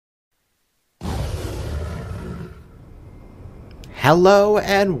Hello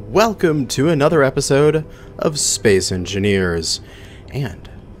and welcome to another episode of Space Engineers. And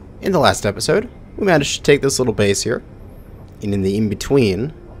in the last episode, we managed to take this little base here, and in the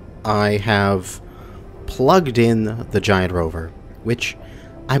in-between, I have plugged in the giant rover, which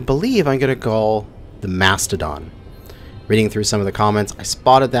I believe I'm going to call the Mastodon. Reading through some of the comments, I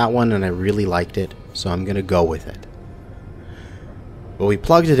spotted that one and I really liked it, so I'm going to go with it. Well, we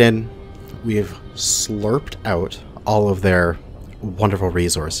plugged it in, we've slurped out all of their wonderful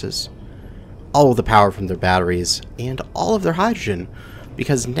resources, all of the power from their batteries, and all of their hydrogen,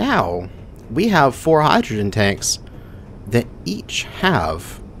 because now we have 4 hydrogen tanks that each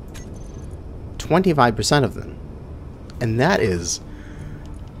have 25% of them. And that is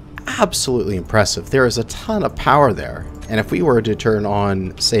absolutely impressive. There is a ton of power there. And if we were to turn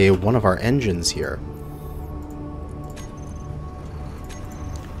on, say, one of our engines here,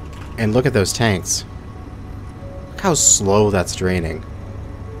 and look at those tanks, how slow that's draining.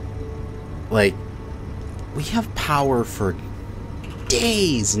 Like, we have power for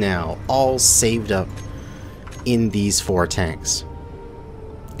days now, all saved up in these 4 tanks.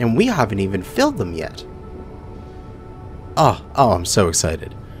 And we haven't even filled them yet. Oh, I'm so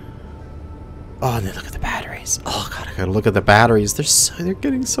excited. Oh, and then look at the batteries. Oh god, I gotta look at the batteries. They're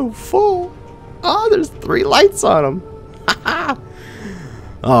getting so full. Oh, there's 3 lights on them.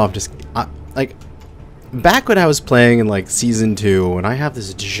 Oh, I'm just like, back when I was playing in like season 2, and I have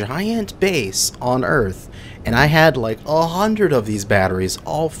this giant base on Earth, and I had like 100 of these batteries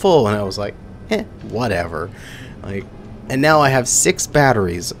all full, and I was like, whatever. Like, and now I have 6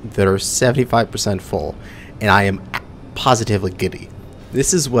 batteries that are 75% full, and I am positively giddy.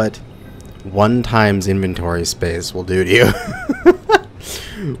 This is what 1 times inventory space will do to you.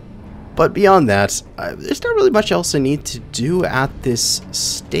 But beyond that, there's not really much else I need to do at this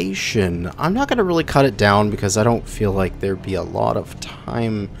station. I'm not going to really cut it down because I don't feel like there'd be a lot of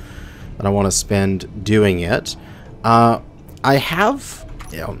time that I want to spend doing it. I have,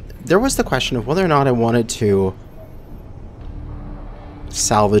 there was the question of whether or not I wanted to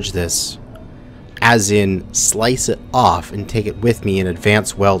salvage this, as in slice it off and take it with me and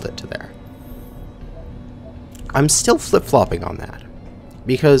advance weld it to there. I'm still flip-flopping on that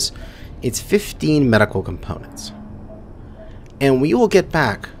because it's 15 medical components, and we will get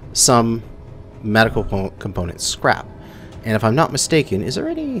back some medical component scrap. And if I'm not mistaken, is there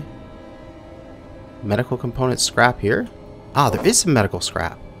any medical component scrap here? Ah, there is some medical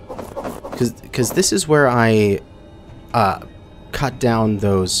scrap, because this is where I cut down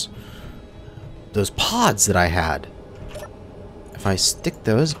those pods that I had. If I stick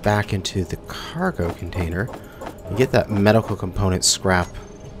those back into the cargo container and get that medical component scrap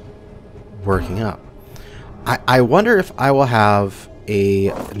working up, I wonder if I will have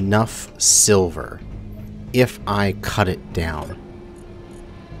enough silver if I cut it down.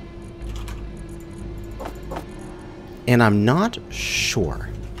 And I'm not sure,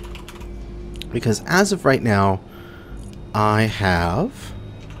 because as of right now, I have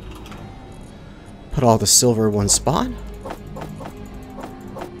put all the silver in one spot.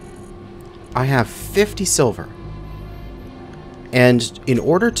 I have 50 silver. And in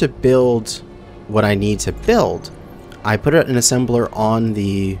order to build what I need to build, I put an assembler on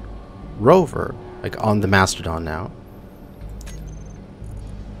the rover, like on the Mastodon now.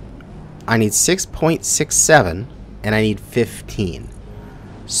 I need 6.67 and I need 15.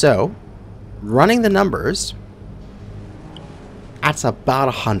 So, running the numbers, that's about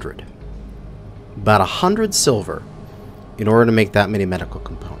 100. About 100 silver in order to make that many medical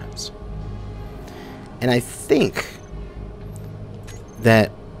components. And I think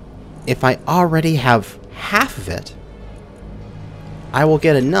that if I already have half of it, I will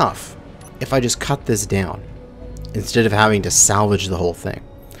get enough if I just cut this down instead of having to salvage the whole thing.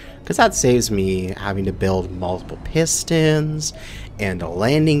 Because that saves me having to build multiple pistons and a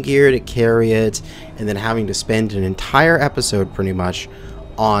landing gear to carry it, and then having to spend an entire episode pretty much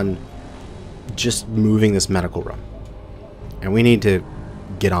on just moving this medical room. And we need to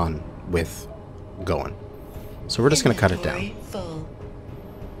get on with going. So we're just going to cut it down.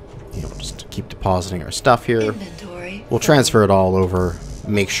 Just keep depositing our stuff here. We'll transfer it all over,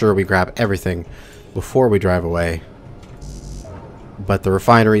 make sure we grab everything before we drive away. But the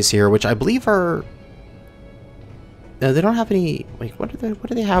refineries here, which I believe are... No, they don't have any... Wait, what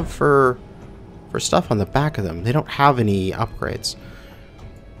do they have for stuff on the back of them? They don't have any upgrades.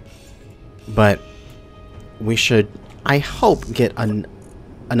 But we should, I hope, get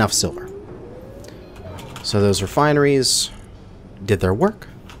enough silver. So those refineries did their work.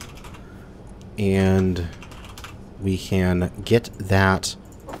 And we can get that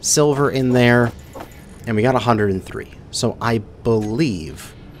silver in there, and we got 103. So I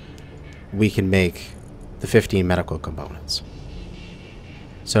believe we can make the 15 medical components.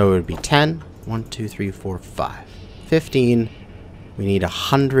 So it would be 10. 1, 2, 3, 4, 5. 15. We need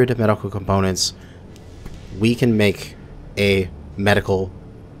 100 medical components. We can make a medical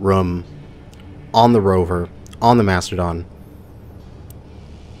room on the rover, on the Mastodon.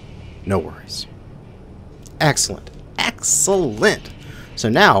 No worries. Excellent. Excellent. So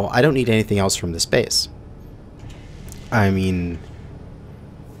now I don't need anything else from this base. I mean,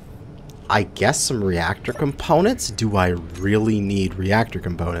 I guess some reactor components? Do I really need reactor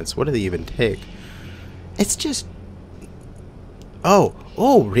components? What do they even take? It's just... Oh,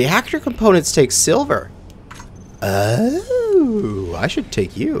 reactor components take silver. Oh, I should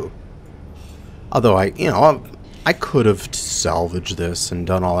take you. Although I could have salvaged this and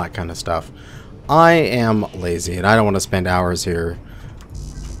done all that kind of stuff. I am lazy and I don't want to spend hours here,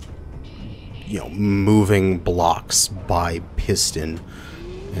 moving blocks by piston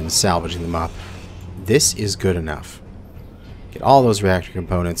and salvaging them up. This is good enough. Get all those reactor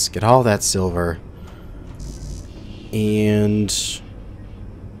components, get all that silver, and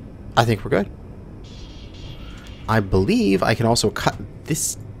I think we're good. I believe I can also cut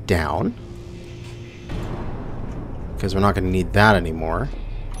this down, because we're not going to need that anymore.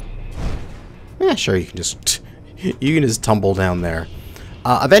 Yeah, sure, you can just tumble down there.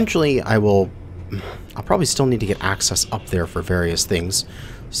 Eventually, I'll probably still need to get access up there for various things.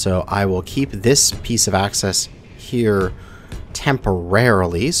 So I will keep this piece of access here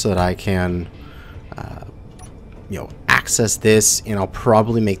temporarily so that I can, access this. And I'll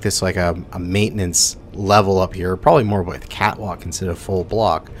probably make this like a maintenance level up here. Probably more with catwalk instead of full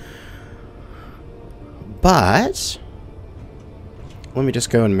block. But let me just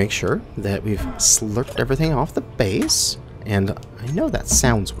go and make sure that we've slurped everything off the base. And I know that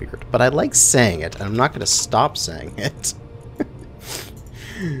sounds weird, but I like saying it, and I'm not going to stop saying it.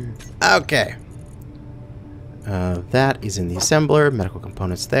 Okay. That is in the assembler. Medical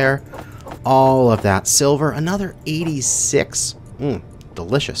components there. All of that silver. Another 86.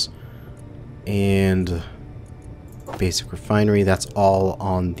 Delicious. And basic refinery. That's all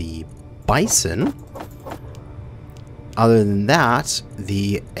on the Bison. Other than that,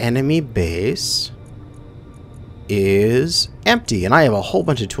 the enemy base is empty, and I have a whole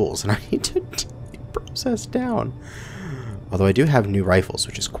bunch of tools, and I need to process down. Although I do have new rifles,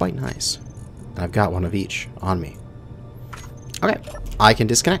 which is quite nice. And I've got one of each on me. Okay, I can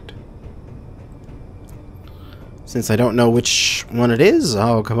disconnect. Since I don't know which one it is,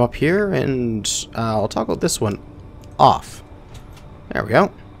 I'll come up here and I'll toggle this one off. There we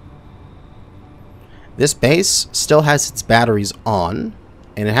go. This base still has its batteries on,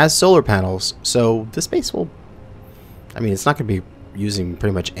 and it has solar panels, so this base will... I mean, it's not going to be using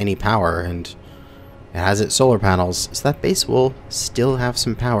pretty much any power, and it has its solar panels, so that base will still have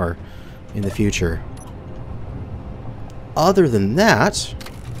some power in the future. Other than that,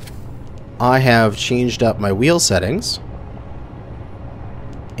 I have changed up my wheel settings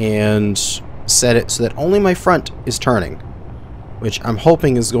and set it so that only my front is turning, which I'm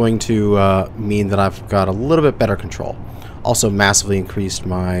hoping is going to mean that I've got a little bit better control. Also massively increased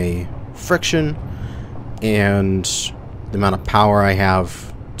my friction and the amount of power I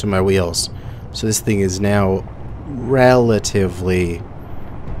have to my wheels. So this thing is now relatively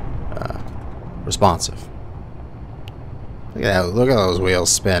responsive. Look at that, look at those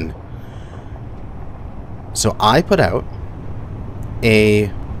wheels spin. So I put out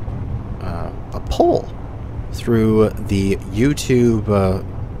a poll through the YouTube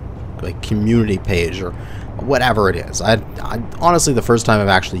like community page or whatever it is. I honestly, the first time I've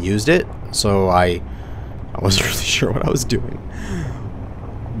actually used it, so I wasn't really sure what I was doing.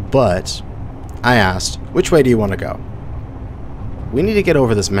 But I asked, which way do you want to go? We need to get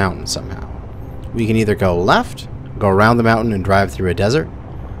over this mountain somehow. We can either go left, go around the mountain and drive through a desert.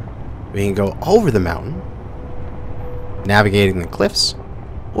 We can go over the mountain, navigating the cliffs,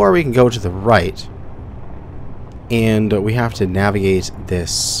 or we can go to the right, and we have to navigate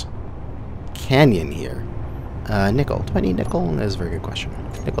this canyon here. Nickel. Do I need nickel? That's a very good question.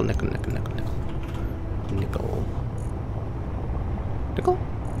 Nickel, nickel, nickel, nickel, nickel. Nickel. Nickel?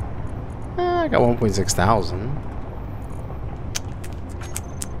 I got 1.6 thousand.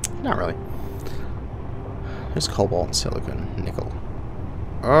 Not really. There's cobalt and silicon. Nickel.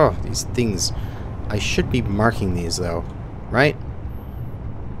 Oh, these things. I should be marking these, though. Right?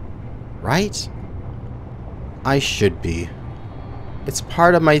 Right? I should be. It's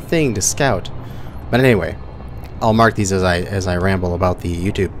part of my thing to scout. But anyway, I'll mark these as I ramble about the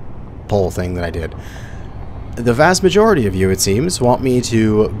YouTube poll thing that I did. The vast majority of you, it seems, want me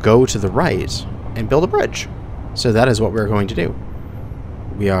to go to the right and build a bridge. So that is what we're going to do.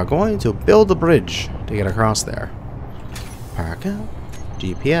 We are going to build a bridge to get across there. Park out.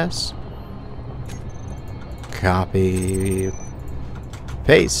 GPS. Copy.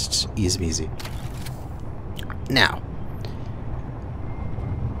 Paste. Easy peasy. Now,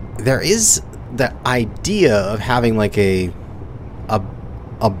 there is the idea of having like a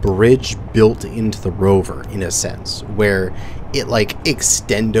bridge built into the rover, in a sense, where it like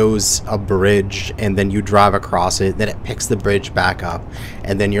extendos a bridge and then you drive across it, then it picks the bridge back up,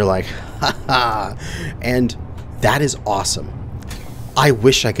 and then you're like, haha, and that is awesome. I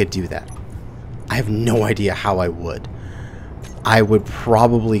wish I could do that. I have no idea how I would. I would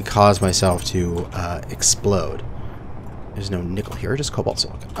probably cause myself to explode. There's no nickel here, just cobalt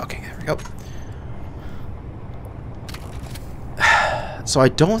silicon. Okay, there we go. So I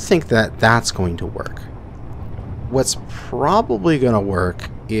don't think that that's going to work. What's probably going to work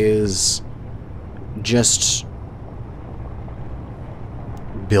is just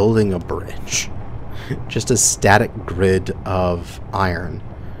building a bridge. Just a static grid of iron.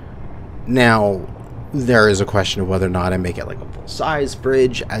 Now, there is a question of whether or not I make it like a full-size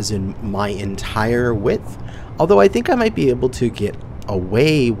bridge, as in my entire width. Although I think I might be able to get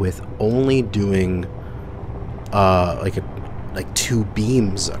away with only doing like 2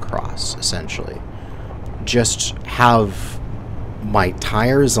 beams across, essentially. Just have my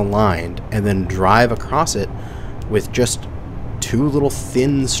tires aligned and then drive across it with just 2 little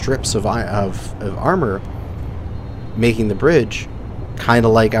thin strips of armor, making the bridge kind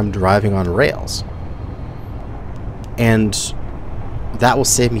of like I'm driving on rails. And that will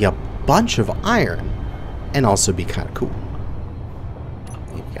save me a bunch of iron and also be kind of cool.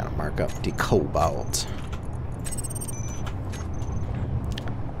 You gotta mark up the cobalt.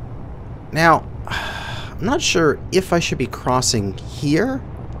 Now, I'm not sure if I should be crossing here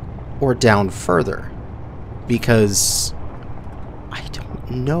or down further, because I don't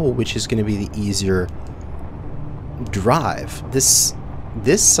know which is going to be the easier drive. This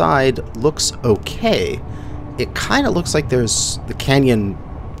side looks okay. It kind of looks like there's the canyon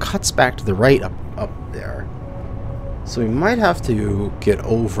cuts back to the right up there. So we might have to get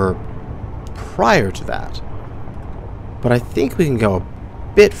over prior to that. But I think we can go a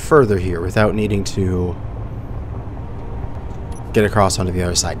bit further here without needing to get across onto the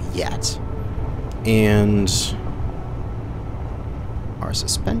other side yet. And our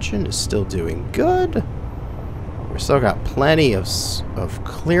suspension is still doing good. We've still got plenty of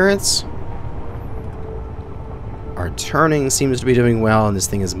clearance. Our turning seems to be doing well, and this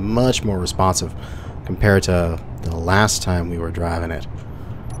thing is much more responsive compared to the last time we were driving it.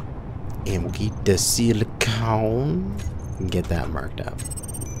 And we'll get the silicone and get that marked up.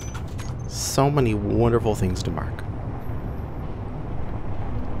 So many wonderful things to mark.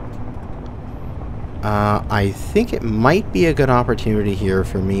 I think it might be a good opportunity here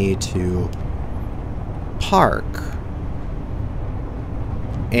for me to park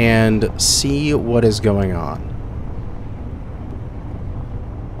and see what is going on.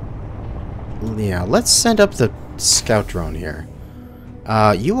 Yeah, let's send up the scout drone here.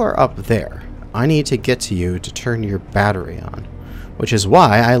 You are up there. I need to get to you to turn your battery on, which is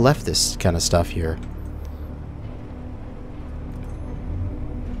why I left this kind of stuff here.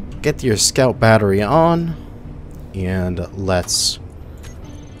 Get your scout battery on, and let's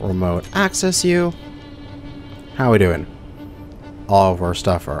remote access you. How are we doing? All of our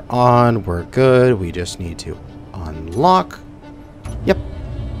stuff are on. We're good. We just need to unlock. Yep.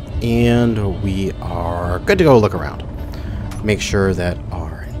 And we are good to go look around. Make sure that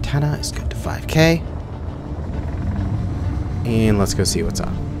our antenna is good to 5K. And let's go see what's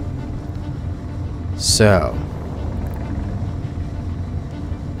on. So,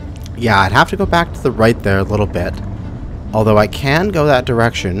 yeah, I'd have to go back to the right there a little bit. Although I can go that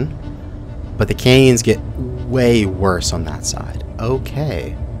direction, but the canyons get way worse on that side.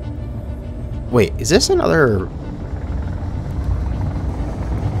 Okay. Wait, is this another...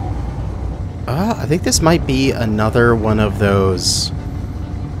 I think this might be another one of those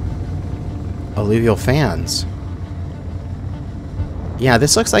alluvial fans. Yeah,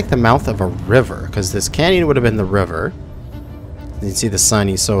 this looks like the mouth of a river, because this canyon would have been the river. You can see the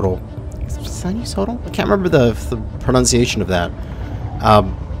sinusoidal... Sinusoidal? I can't remember the pronunciation of that.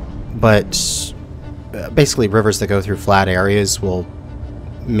 But basically rivers that go through flat areas will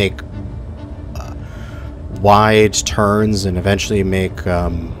make wide turns and eventually make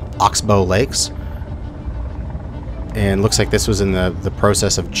oxbow lakes. And looks like this was in the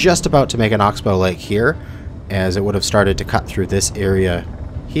process of just about to make an oxbow lake here, as it would have started to cut through this area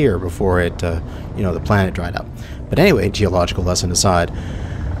here before it, you know, the planet dried up. But anyway, geological lesson aside,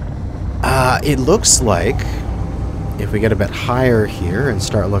 it looks like if we get a bit higher here and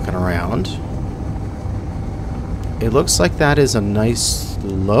start looking around, it looks like that is a nice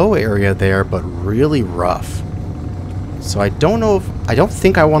low area there, but really rough. So I don't know if... I don't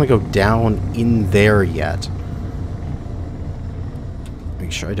think I want to go down in there yet.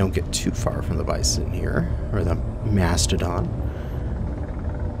 Make sure I don't get too far from the bison here, or the mastodon.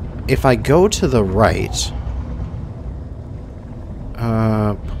 If I go to the right...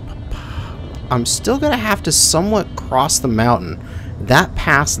 I'm still going to have to somewhat cross the mountain. That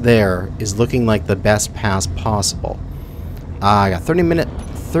pass there is looking like the best pass possible. I got 30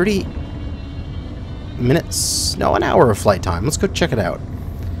 minutes, no, an hour of flight time. Let's go check it out.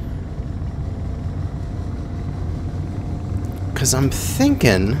 Because I'm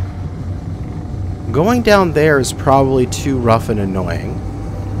thinking going down there is probably too rough and annoying.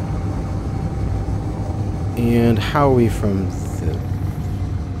 And how are we from the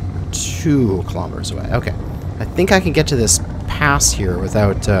 2 kilometers away? Okay. I think I can get to this pass here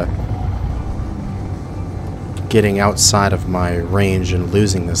without getting outside of my range and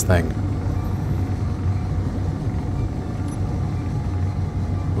losing this thing.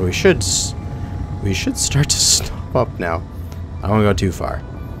 But we should start to stop up now. I don't want to go too far.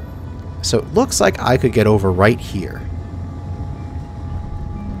 So it looks like I could get over right here.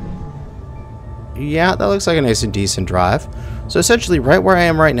 Yeah, that looks like a nice and decent drive. So essentially, right where I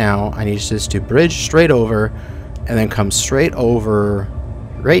am right now, I need just to bridge straight over, and then come straight over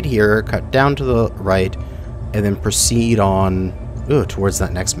right here, cut down to the right, and then proceed on towards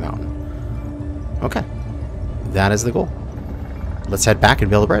that next mountain. Okay. That is the goal. Let's head back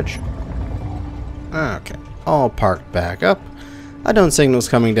and build a bridge. Okay. All parked back up. I don't signals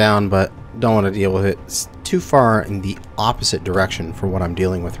coming down, but don't want to deal with it. It's too far in the opposite direction for what I'm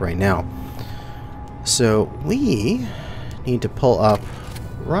dealing with right now. So we need to pull up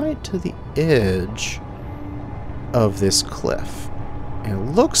right to the edge of this cliff. And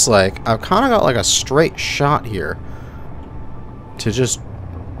it looks like I've kind of got like a straight shot here to just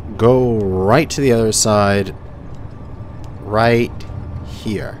go right to the other side right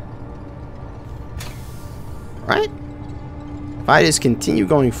here. Right? If I just continue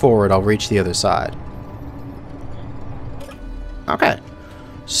going forward, I'll reach the other side. Okay.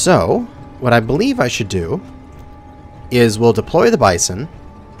 So, what I believe I should do is we'll deploy the bison.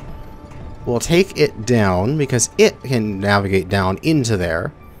 We'll take it down because it can navigate down into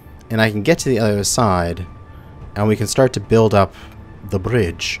there. And I can get to the other side. And we can start to build up the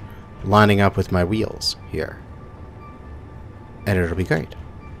bridge, lining up with my wheels here. And it'll be great.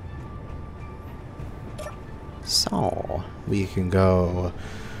 So, we can go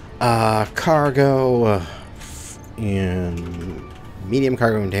cargo and medium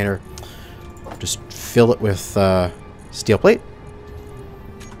cargo container. Just fill it with steel plate.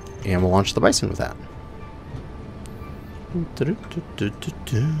 And we'll launch the bison with that.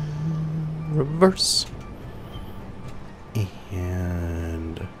 Reverse.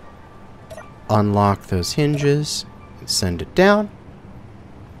 And unlock those hinges. And send it down.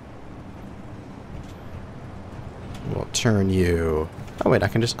 We'll turn you... Oh wait, I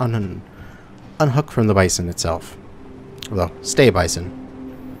can just unhook from the bison itself. Although, stay bison.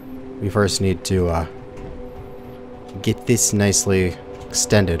 We first need to get this nicely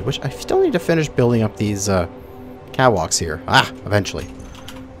extended, which I still need to finish building up these catwalks here. Eventually.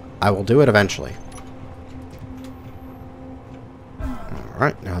 I will do it eventually.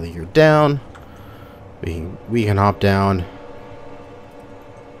 Alright, now that you're down, we can hop down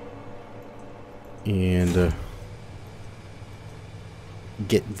and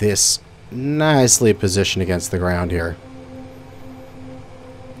get this nicely positioned against the ground here.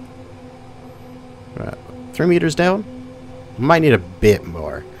 3 meters down? Might need a bit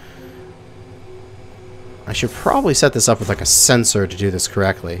more. I should probably set this up with like a sensor to do this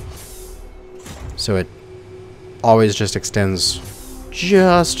correctly. So it always just extends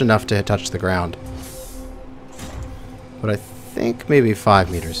just enough to touch the ground. But I think maybe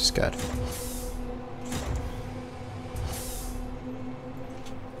 5 meters is good.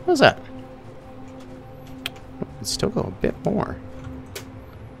 What is that? Let's still go a bit more.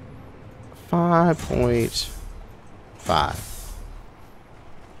 5.5.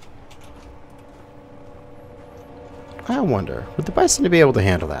 I wonder, would the bison be able to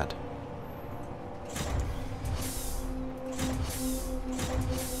handle that?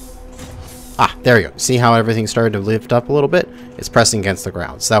 There we go. See how everything started to lift up a little bit? It's pressing against the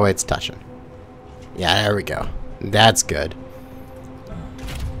ground, so that way it's touching. Yeah, there we go. That's good.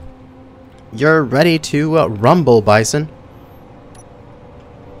 You're ready to rumble, bison.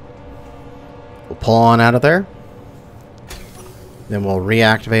 We'll pull on out of there. Then we'll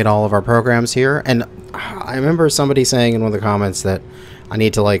reactivate all of our programs here. And I remember somebody saying in one of the comments that I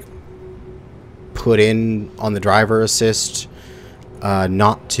need to, like, put in on the driver assist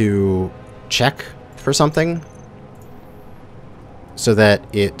not to check for something so that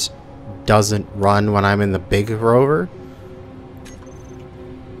it doesn't run when I'm in the big rover.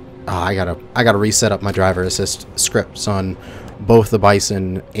 I gotta reset up my driver assist scripts on both the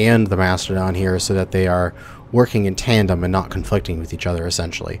Bison and the Mastodon here so that they are working in tandem and not conflicting with each other,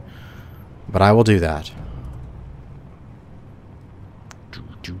 essentially. But I will do that.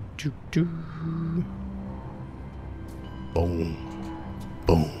 Boom.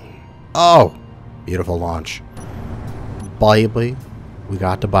 Boom. Oh! Beautiful launch. Baby, we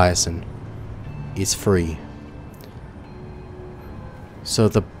got the Bison. It's free. So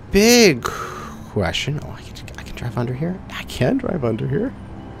the big question... Oh, I can drive under here? I can drive under here?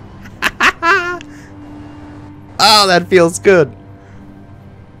 Oh, that feels good.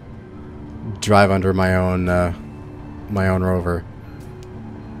 Drive under my own rover.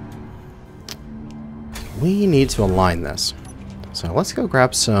 We need to align this. So let's go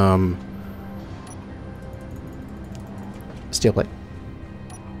grab some steel plate.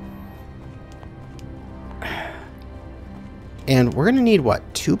 And we're going to need, what,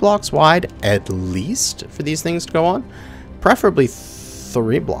 2 blocks wide at least for these things to go on? Preferably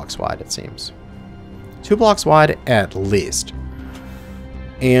 3 blocks wide, it seems. 2 blocks wide at least.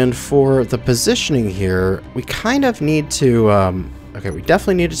 And for the positioning here, we kind of need to... okay, we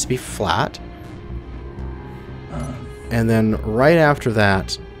definitely need it to be flat. And then right after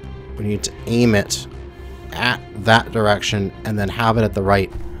that, we need to aim it at that direction and then have it at the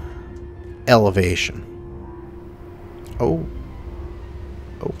right elevation. Oh.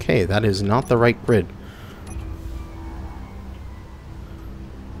 Okay, that is not the right grid.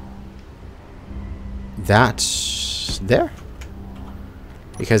 That's there.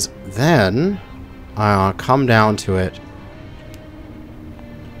 Because then I'll come down to it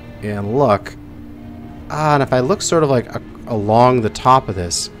and look. And if I look sort of like along the top of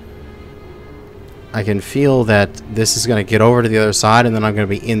this, I can feel that this is going to get over to the other side and then I'm going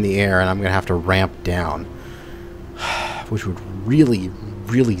to be in the air and I'm going to have to ramp down. Which would really,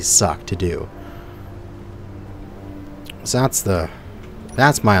 really suck to do. So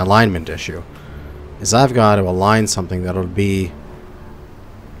that's my alignment issue. Is I've got to align something that'll be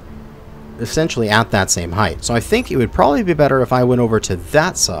essentially at that same height. So I think it would probably be better if I went over to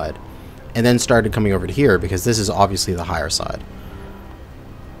that side and then started coming over to here, because this is obviously the higher side.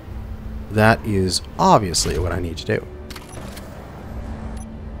 That is obviously what I need to do.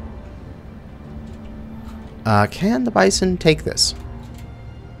 Can the Bison take this?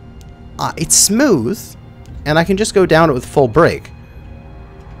 It's smooth, and I can just go down it with full brake.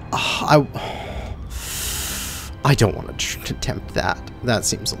 I don't want to attempt that. That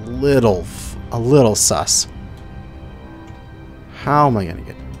seems a little sus. How am I going to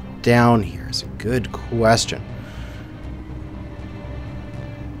get down here is a good question.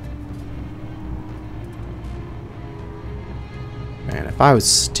 Man, if I was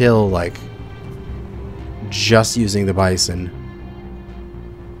still, like, just using the Bison,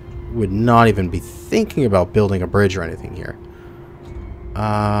 would not even be thinking about building a bridge or anything here.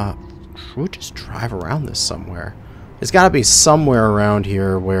 We'll just drive around this somewhere. It's got to be somewhere around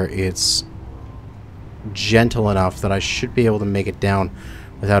here where it's gentle enough that I should be able to make it down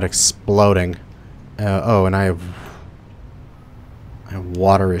without exploding. Oh, and I have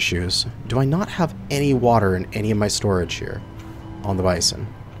water issues. Do I not have any water in any of my storage here on the Bison?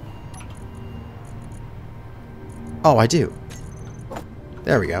 Oh, I do.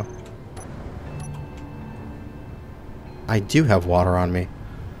 There we go. I do have water on me.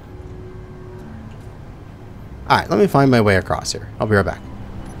 Alright, let me find my way across here. I'll be right back.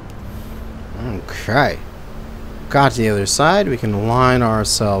 Okay. Got to the other side. We can line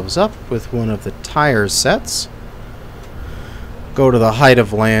ourselves up with one of the tire sets. Go to the height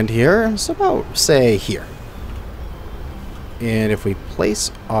of land here. It's about, say, here. And if we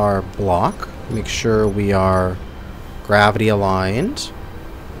place our block, make sure we are gravity aligned.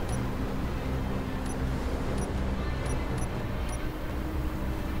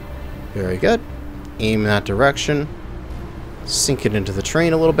 Very good. Aim in that direction. Sink it into the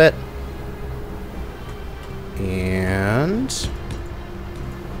train a little bit. And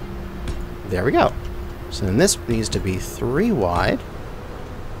there we go. So then this needs to be 3 wide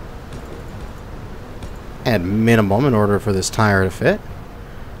at minimum in order for this tire to fit.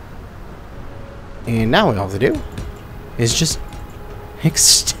 And now what I'll have to do is just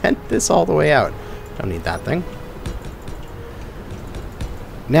extend this all the way out. Don't need that thing.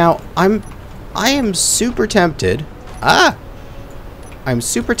 Now, I am super tempted. I'm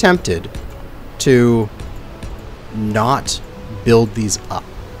super tempted to not build these up.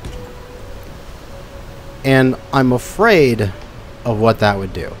 And I'm afraid of what that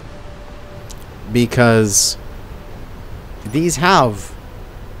would do. Because these have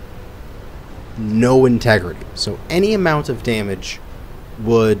no integrity. So any amount of damage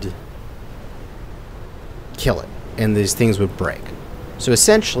would kill it. And these things would break. So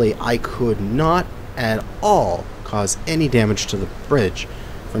essentially, I could not at all cause any damage to the bridge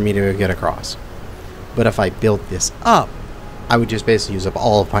for me to get across. But if I built this up, I would just basically use up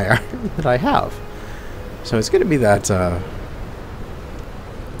all of my iron that I have. So it's going to be that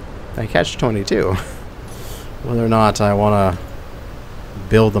catch-22, whether or not I want to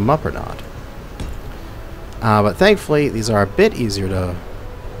build them up or not. But thankfully, these are a bit easier to...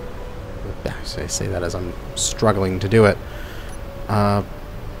 I say that as I'm struggling to do it.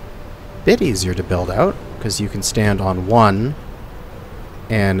 Bit easier to build out, because you can stand on one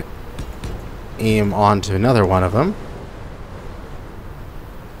and aim onto another one of them.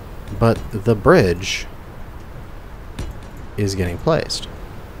 But the bridge is getting placed.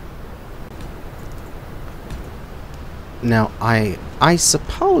 Now, I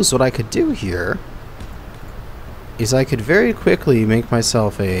suppose what I could do here is I could very quickly make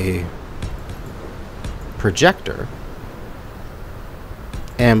myself a projector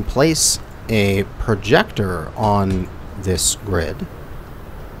and place a projector on this grid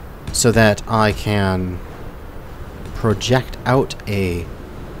so that I can project out a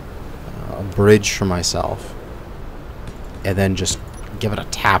bridge for myself and then just give it a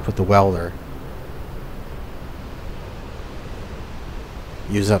tap with the welder.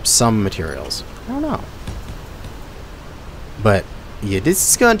 Use up some materials. I don't know. But yeah, this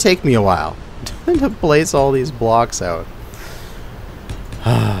is going to take me a while to place all these blocks out.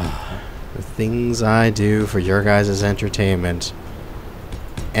 The things I do for your guys' entertainment.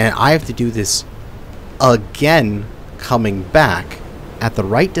 And I have to do this again coming back at the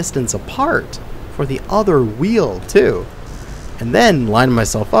right distance apart for the other wheel too. And then line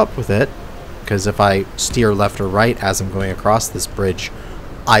myself up with it, because if I steer left or right as I'm going across this bridge,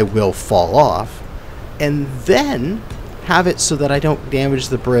 I will fall off. And then have it so that I don't damage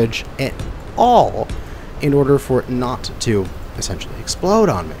the bridge at all in order for it not to essentially explode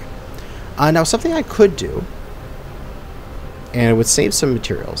on me. Now, something I could do, and it would save some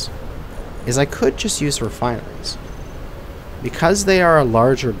materials, is I could just use refineries. Because they are a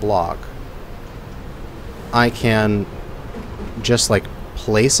larger block, I can just like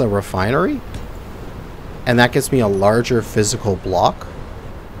place a refinery, and that gives me a larger physical block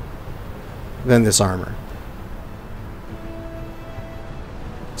than this armor.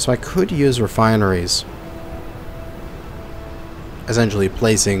 So I could use refineries, essentially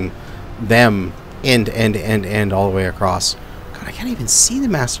placing them end all the way across. God, I can't even see the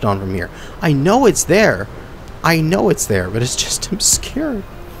Mastodon from here. I know it's there. I know it's there, but it's just obscured.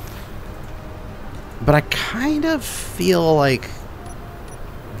 But I kind of feel like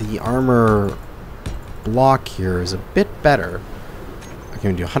the armor block here is a bit better. I'm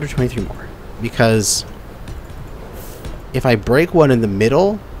going to do 123 more. Because if I break one in the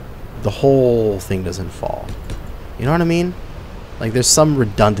middle, the whole thing doesn't fall. You know what I mean? Like, there's some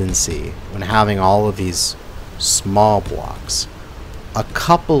redundancy when having all of these small blocks. A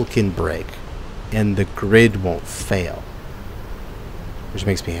couple can break, and the grid won't fail. Which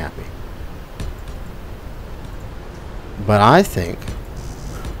makes me happy. But I think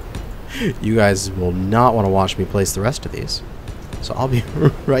you guys will not want to watch me place the rest of these. So I'll be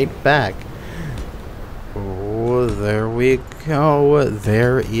right back. Oh, there we go.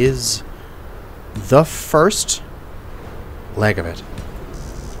 There is the first leg of it.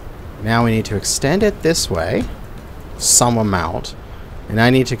 Now we need to extend it this way, some amount, and I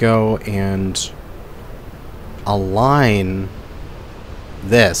need to go and align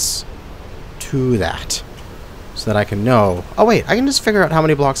this to that so that I can know. Oh wait, I can just figure out how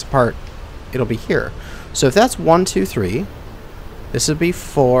many blocks apart it'll be here. So if that's 1, 2, 3, this would be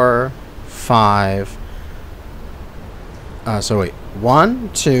 4, 5. So wait,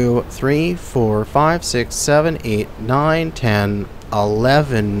 1, 2, 3, 4, 5, 6, 7, 8, 9, 10,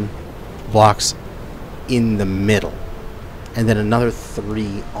 11 blocks in the middle. And then another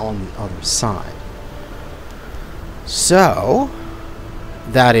 3 on the other side. So,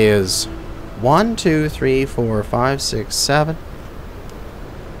 that is 1, 2, 3, 4, 5, 6, 7,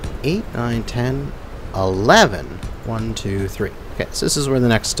 8, 9, 10, 11. 1, 2, 3. Okay, so this is where the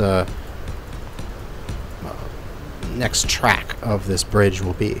next track of this bridge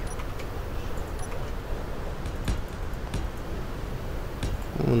will be.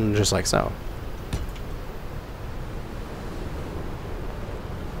 Just like so.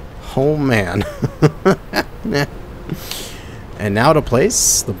 Oh man. And now to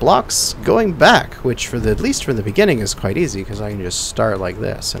place the blocks going back, which for the, at least for the beginning is quite easy because I can just start like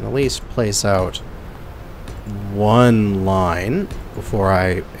this and at least place out one line before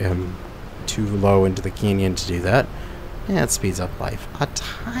I am too low into the canyon to do that. And it speeds up life a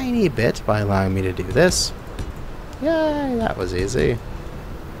tiny bit by allowing me to do this. Yay, that was easy.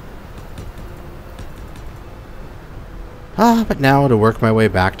 But now to work my way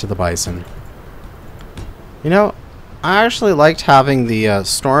back to the bison. You know, I actually liked having the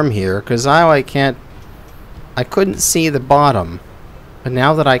storm here, because I couldn't see the bottom. But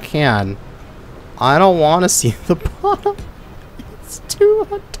now that I can, I don't want to see the bottom. It's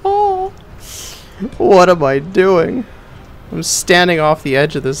too tall. What am I doing? I'm standing off the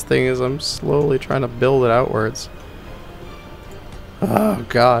edge of this thing as I'm slowly trying to build it outwards. Oh,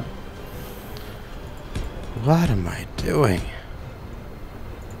 God. What am I doing?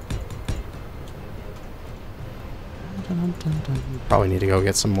 Probably need to go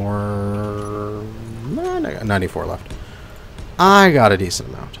get some more. I got 94 left. I got a decent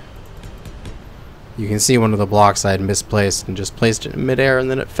amount. You can see one of the blocks I had misplaced and just placed it in midair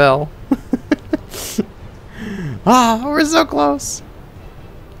and then it fell. Ah, we're so close.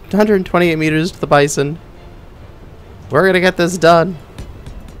 128 meters to the bison. We're gonna get this done.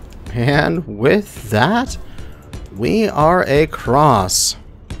 And with that, we are across.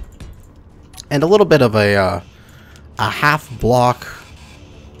 And a little bit of a half block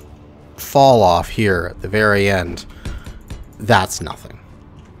fall off here at the very end. That's nothing.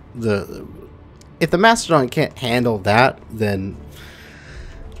 If the Mastodon can't handle that, then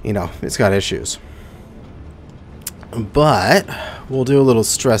you know it's got issues. But we'll do a little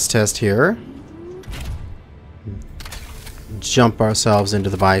stress test here. Jump ourselves into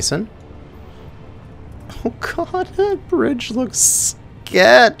the bison. Oh God, that bridge looks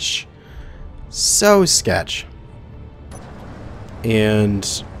sketch. So sketch. And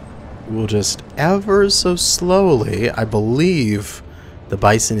we'll just ever so slowly, I believe the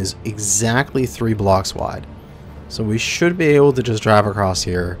bison is exactly 3 blocks wide. So we should be able to just drive across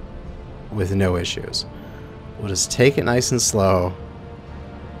here with no issues. We'll just take it nice and slow.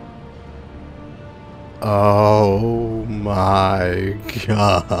 Oh my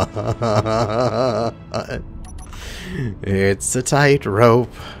God. It's a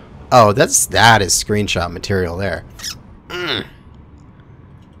tightrope. Oh, that is screenshot material there.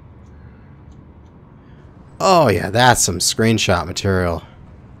 Oh yeah, that's some screenshot material.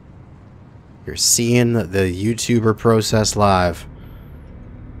 You're seeing the YouTuber process live.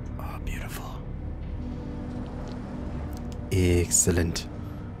 Oh, beautiful. Excellent.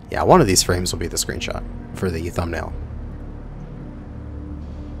 Yeah, one of these frames will be the screenshot for the thumbnail.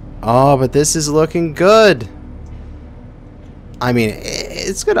 Oh, but this is looking good. I mean,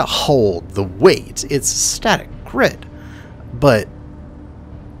 it's gonna hold the weight. It's a static grid. But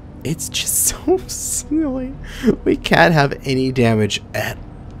it's just so silly. We can't have any damage at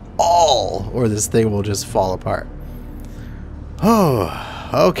all, or this thing will just fall apart.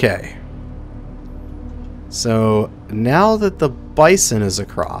 Oh, okay. So now that the bison is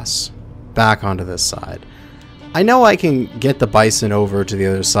across, back onto this side, I know I can get the bison over to the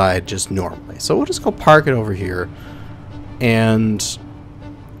other side just normally. So we'll just go park it over here, and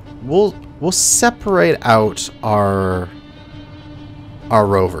we'll separate out our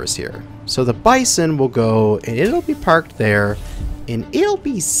rovers here. So the bison will go, and it'll be parked there, and it'll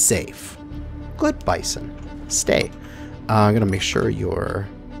be safe. Good bison. Stay. I'm gonna make sure you're...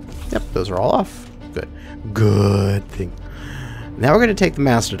 Yep, those are all off. Good. Good thing. Now we're gonna take the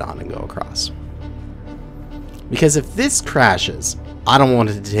Mastodon and go across. Because if this crashes, I don't want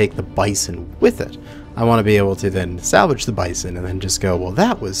it to take the bison with it. I want to be able to then salvage the bison and then just go, well,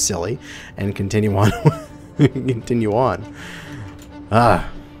 that was silly, and continue on. Continue on.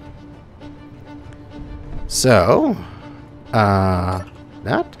 So,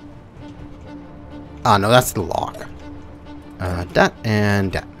 that? Ah, no, that's the lock. That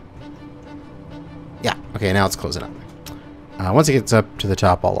and that. Yeah, okay, now it's closing up. Once it gets up to the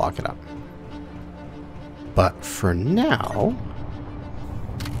top, I'll lock it up. But for now,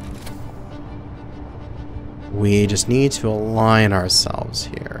 we just need to align ourselves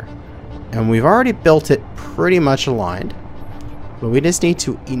here. And we've already built it pretty much aligned. But we just need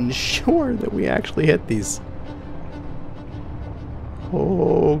to ensure that we actually hit these.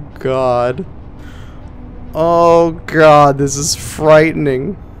 Oh, God. Oh, God, this is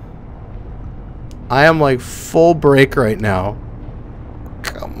frightening. I am like full brake right now.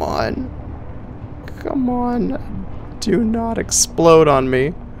 Come on. Come on. Do not explode on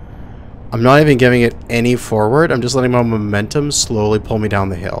me. I'm not even giving it any forward. I'm just letting my momentum slowly pull me down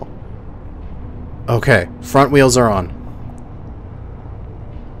the hill. Okay, front wheels are on.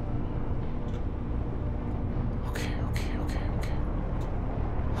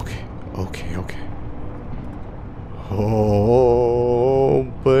 Okay. Oh,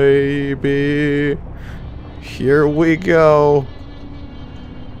 baby. Here we go.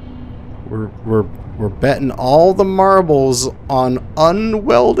 We're betting all the marbles on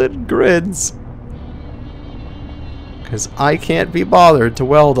unwelded grids. Because I can't be bothered to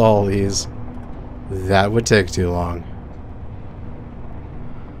weld all these. That would take too long.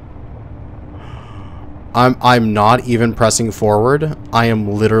 I'm not even pressing forward. I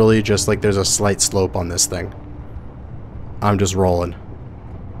am literally just like there's a slight slope on this thing. I'm just rolling.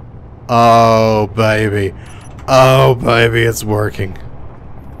 Oh, baby. Oh, baby, it's working.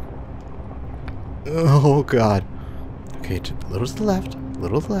 Oh, God. Okay, a little to the left. A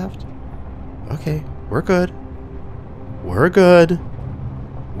little to the left. Okay, we're good. We're good.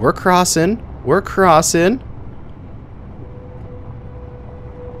 We're crossing. We're crossing.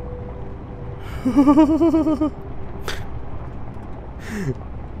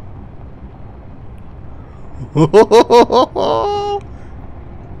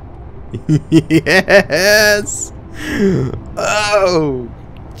 Yes! Oh!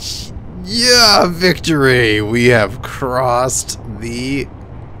 Yeah, victory! We have crossed the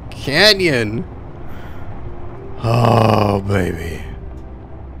canyon. Oh, baby.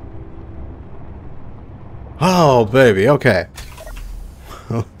 Oh, baby, okay.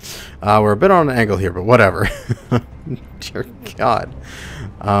 We're a bit on an angle here, but whatever. Dear God.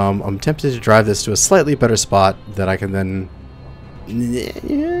 I'm tempted to drive this to a slightly better spot that I can then...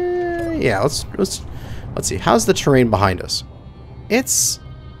 Yeah, let's see. How's the terrain behind us? It's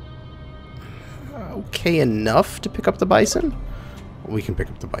okay enough to pick up the bison. We can pick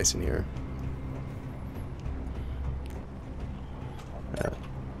up the bison here.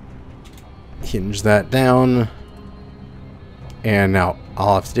 Hinge that down. And now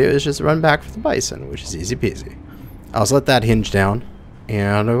all I have to do is just run back for the bison, which is easy peasy. I'll just let that hinge down,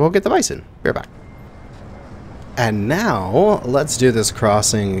 and we'll get the bison. Be right back. And now, let's do this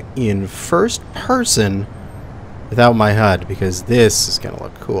crossing in first person without my HUD, because this is going to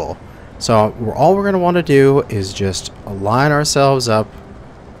look cool. So, all we're going to want to do is just align ourselves up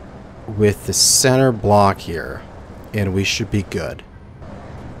with the center block here, and we should be good.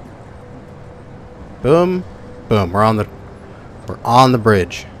 Boom. Boom. We're on the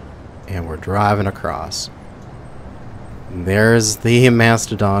bridge, and we're driving across. And there's the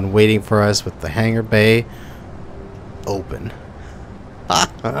Mastodon waiting for us with the hangar bay open.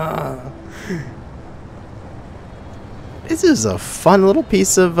 This is a fun little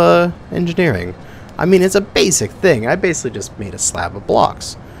piece of engineering. I mean, it's a basic thing. I basically just made a slab of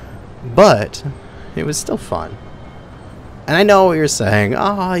blocks, but it was still fun. And I know what you're saying.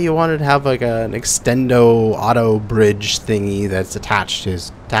 Ah, you wanted to have like an extendo auto bridge thingy that's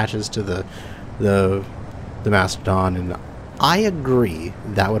attaches to the Mastodon, and I agree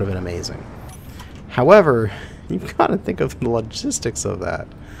that would have been amazing. However, you've got to think of the logistics of that.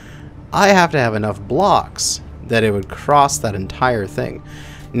 I have to have enough blocks that it would cross that entire thing.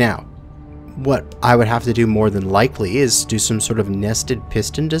 Now, what I would have to do more than likely is do some sort of nested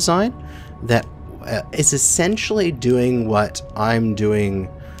piston design that is essentially doing what I'm doing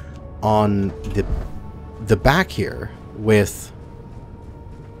on the back here with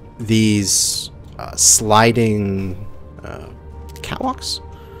these sliding catwalks,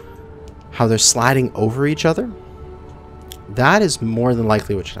 how they're sliding over each other. That is more than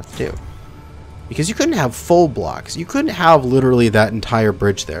likely what you have to do, because you couldn't have full blocks. You couldn't have literally that entire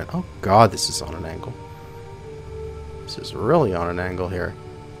bridge there. Oh God, this is on an angle. This is really on an angle here.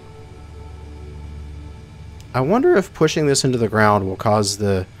 I wonder if pushing this into the ground will cause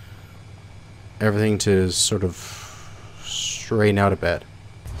everything to sort of straighten out a bit.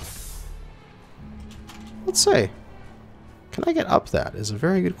 Let's see. Can I get up that? Is a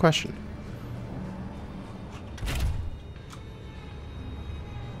very good question.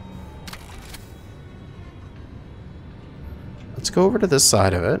 Let's go over to this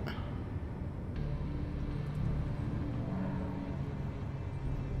side of it.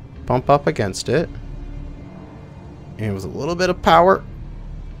 Bump up against it. And with a little bit of power,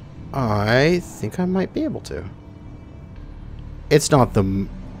 I think I might be able to. It's not the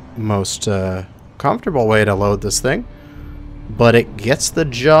most comfortable way to load this thing, but it gets the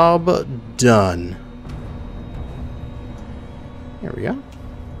job done. There we go.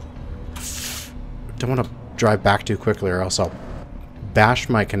 Don't want to drive back too quickly, or else I'll bash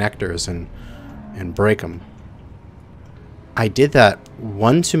my connectors and break them. I did that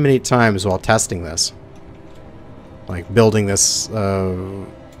one too many times while testing this. Like building this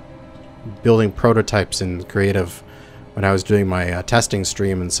building prototypes in Creative when I was doing my testing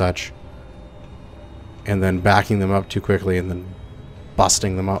stream and such, and then backing them up too quickly and then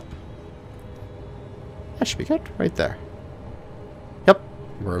busting them up. That should be good right there. Yep,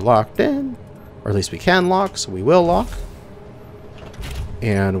 we're locked in, or at least we can lock, so we will lock.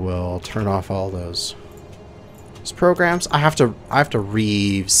 And we'll turn off all those programs. I have to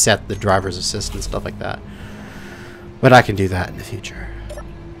reset the driver's assist and stuff like that, but I can do that in the future.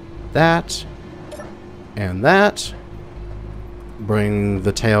 That and that. Bring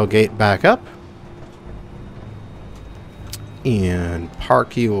the tailgate back up and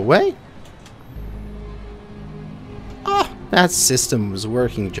park you away. Ah, that system was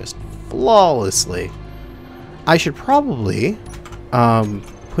working just flawlessly. I should probably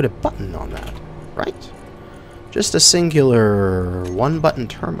put a button on that, right? Just a singular one-button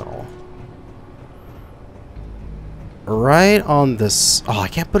terminal. Right on this... Oh, I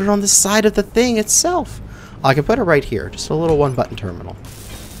can't put it on the side of the thing itself. I can put it right here. Just a little one-button terminal.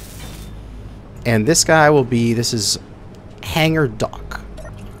 And this guy will be... This is hangar dock.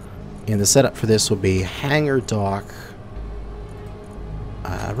 And the setup for this will be hangar dock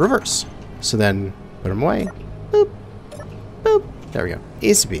reverse. So then, put them away. Boop. Boop. There we go.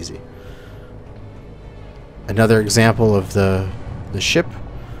 Easy peasy. Another example of the ship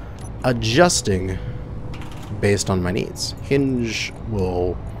adjusting based on my needs. Hinge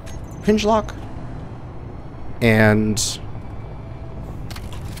will hinge lock. And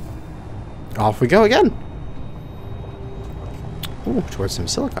off we go again. Ooh, towards some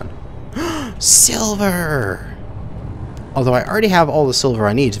silicon. Silver! Although I already have all the silver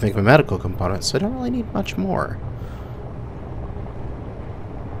I need to make my medical components, so I don't really need much more.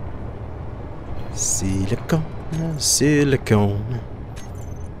 Silicon, silicon.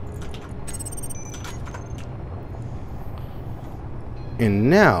 And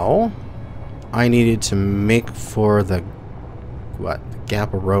now I needed to make for the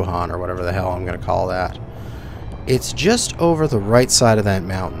Gap of Rohan, or whatever the hell I'm gonna call that. It's just over the right side of that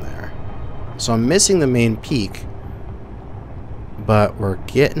mountain there. So I'm missing the main peak, but we're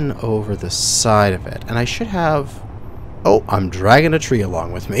getting over the side of it. And I should have... Oh, I'm dragging a tree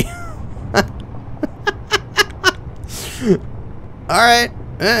along with me. Alright,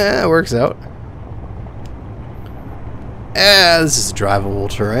 it works out. This is drivable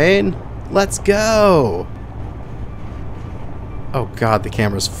terrain. Let's go! Oh god, the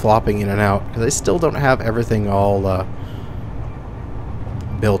camera's flopping in and out, because I still don't have everything all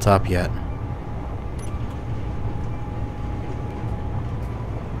built up yet.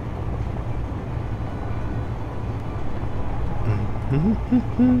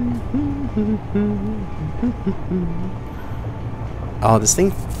 Oh, this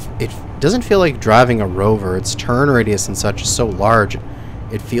thing, it doesn't feel like driving a rover. Its turn radius and such is so large.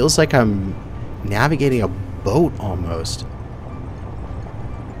 It feels like I'm navigating a boat almost.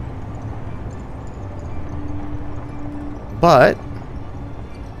 But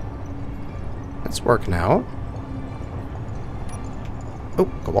it's working out.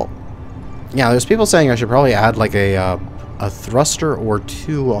 Oh, cobalt. Yeah, there's people saying I should probably add like a thruster or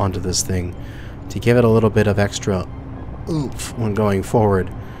two onto this thing to give it a little bit of extra oomph when going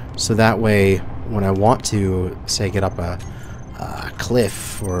forward. So that way, when I want to, say, get up a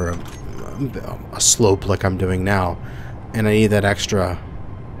cliff or a slope like I'm doing now, and I need that extra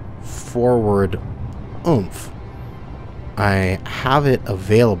forward oomph, I have it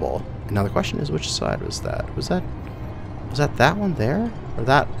available. And now the question is, which side was that? Was that one there? Or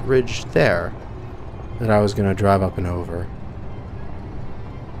that ridge there that I was going to drive up and over?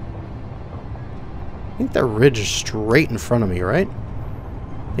 I think that ridge is straight in front of me, right?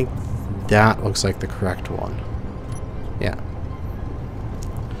 I think that looks like the correct one. Yeah.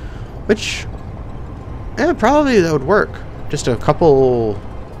 Which, probably that would work. Just a couple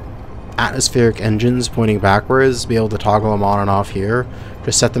atmospheric engines pointing backwards, be able to toggle them on and off here.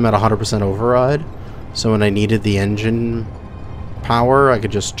 Just set them at 100% override. So when I needed the engine power, I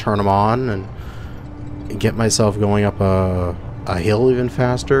could just turn them on and get myself going up a hill even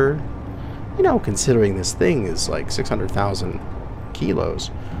faster. You know, considering this thing is like 600,000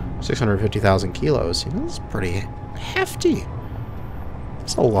 kilos, 650,000 kilos, you know, it's pretty hefty.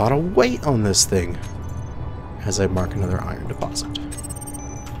 There's a lot of weight on this thing. As I mark another iron deposit.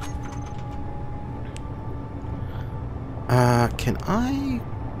 Can I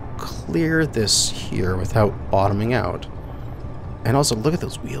clear this here without bottoming out? And also, look at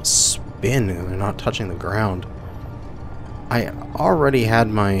those wheels spin and they're not touching the ground. I already had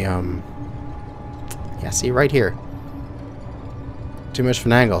my, yeah, see, right here. Too much of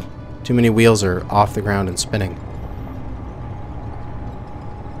an angle. Too many wheels are off the ground and spinning.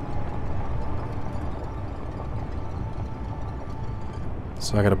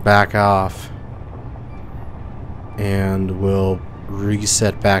 So I gotta back off. And we'll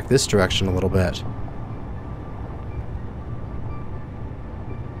reset back this direction a little bit.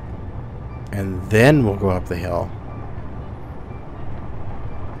 And then we'll go up the hill.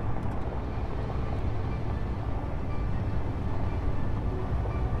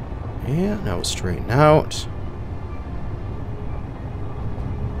 And now we'll straighten out.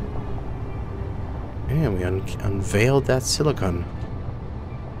 And we unveiled that silicon.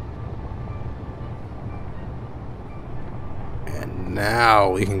 And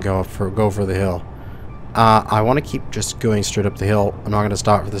now we can go for the hill. I want to keep just going straight up the hill. I'm not going to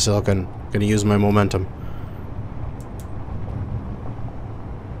stop for the silicon. I'm going to use my momentum.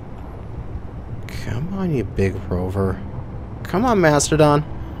 Come on, you big rover. Come on, Mastodon.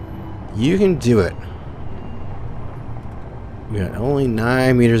 You can do it. We got only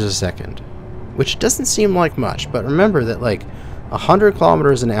 9 meters a second, which doesn't seem like much, but remember that like 100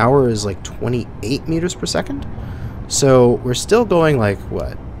 kilometers an hour is like 28 meters per second. So we're still going like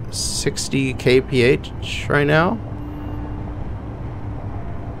what, 60 kph right now,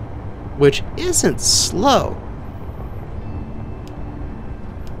 which isn't slow.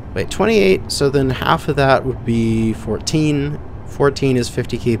 Wait, 28, so then half of that would be 14. 14 is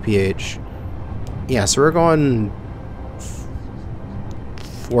 50 kph. Yeah, so we're going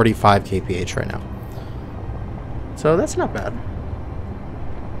 45 kph right now. So that's not bad.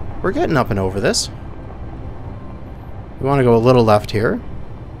 We're getting up and over this. We want to go a little left here.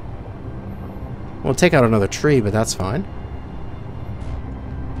 We'll take out another tree, but that's fine.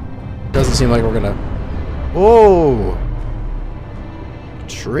 Doesn't seem like we're gonna... Whoa!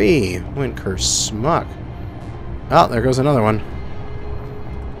 Tree. Went smuck. Oh, there goes another one.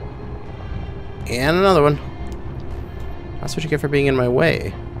 And another one. That's what you get for being in my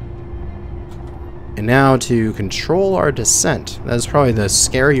way. And now to control our descent. That is probably the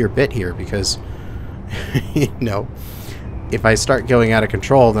scarier bit here because, you know, if I start going out of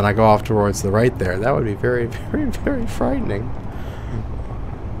control, then I go off towards the right there. That would be very, very, very frightening.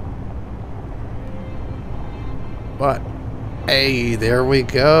 But, hey, there we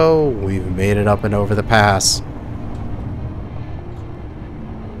go. We've made it up and over the pass.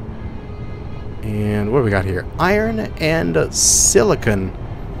 And what do we got here? Iron and silicon.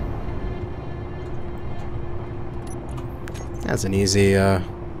 That's an easy,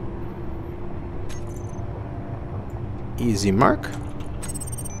 easy mark.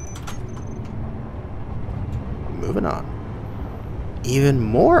 Moving on. Even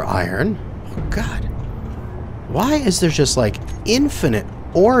more iron? Oh, God. Why is there just, like, infinite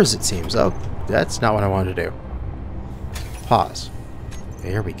ores, it seems? Oh, that's not what I wanted to do. Pause.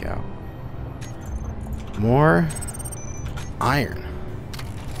 There we go. More iron.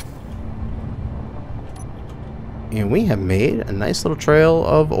 And we have made a nice little trail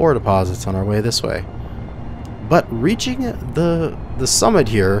of ore deposits on our way this way. But reaching the summit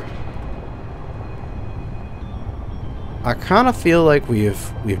here, I kind of feel like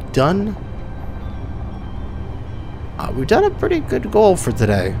we've done a pretty good goal for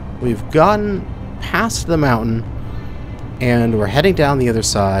today. We've gotten past the mountain and we're heading down the other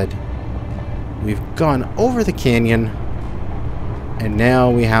side. We've gone over the canyon and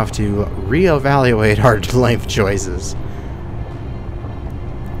now we have to reevaluate our life choices.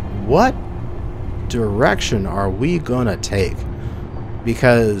 What direction are we gonna take?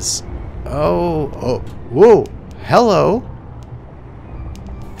 Because whoa, hello,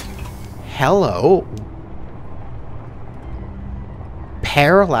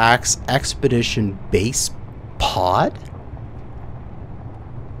 Parallax Expedition Base Pod?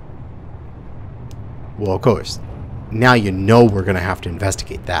 Well, of course, now you know we're gonna have to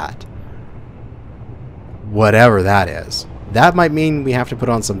investigate that, whatever that is. That might mean we have to put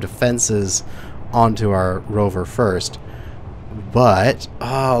on some defenses onto our rover first. But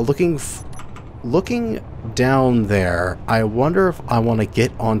looking down there, I wonder if I want to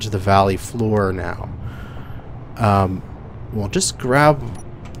get onto the valley floor now. We'll just grab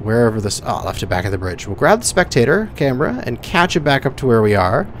wherever this... Oh, I left it back at the bridge. We'll grab the spectator camera and catch it back up to where we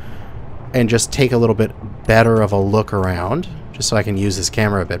are. And just take a little bit better of a look around. Just so I can use this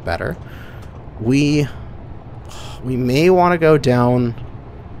camera a bit better. We may want to go down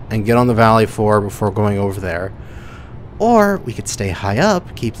and get on the valley floor before going over there. Or we could stay high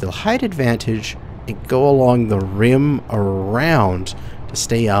up, keep the height advantage, and go along the rim around to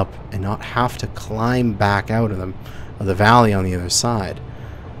stay up and not have to climb back out of the valley on the other side.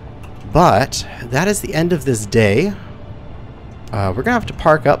 But that is the end of this day. We're going to have to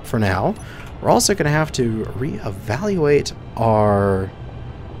park up for now. We're also going to have to reevaluate our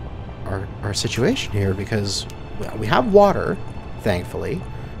situation here because we have water, thankfully.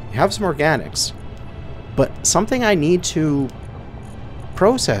 We have some organics. But something I need to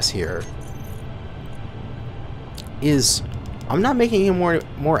process here is I'm not making any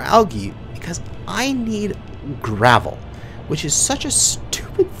more algae because I need gravel, which is such a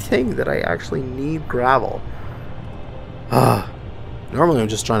stupid thing that I actually need gravel. Normally I'm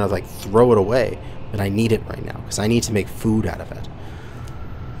just trying to like throw it away, but I need it right now because I need to make food out of it.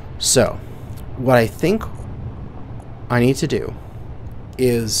 So what I think I need to do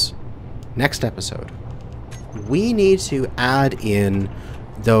is next episode we need to add in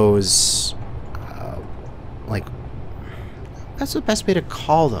those like, that's the best way to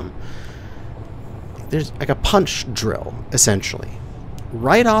call them. There's like a punch drill, essentially.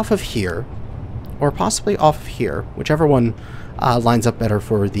 Right off of here, or possibly off of here, whichever one lines up better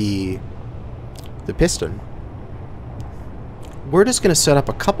for the piston. We're just going to set up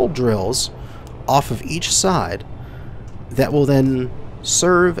a couple drills off of each side that will then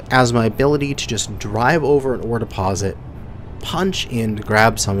serve as my ability to just drive over an ore deposit, punch in to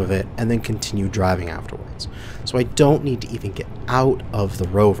grab some of it, and then continue driving afterwards. So I don't need to even get out of the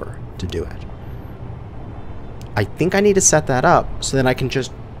rover to do it. I think I need to set that up so that I can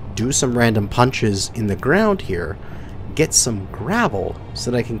just do some random punches in the ground here, get some gravel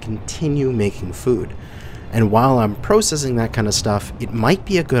so that I can continue making food. And while I'm processing that kind of stuff, it might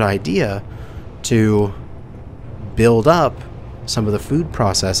be a good idea to build up some of the food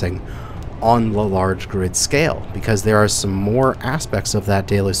processing on the large grid scale, because there are some more aspects of that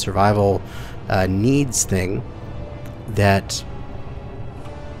daily survival needs thing that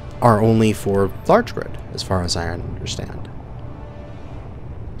are only for large grid, as far as I understand.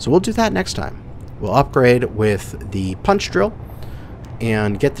 So we'll do that next time. We'll upgrade with the punch drill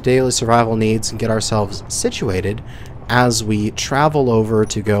and get the daily survival needs and get ourselves situated as we travel over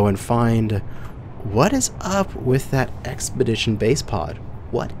to go and find what is up with that expedition base pod.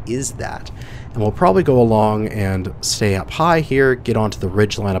 What is that? And we'll probably go along and stay up high here, get onto the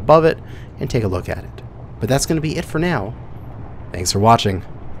ridge line above it, and take a look at it. But that's going to be it for now. Thanks for watching.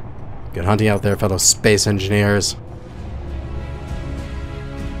 Good hunting out there, fellow space engineers.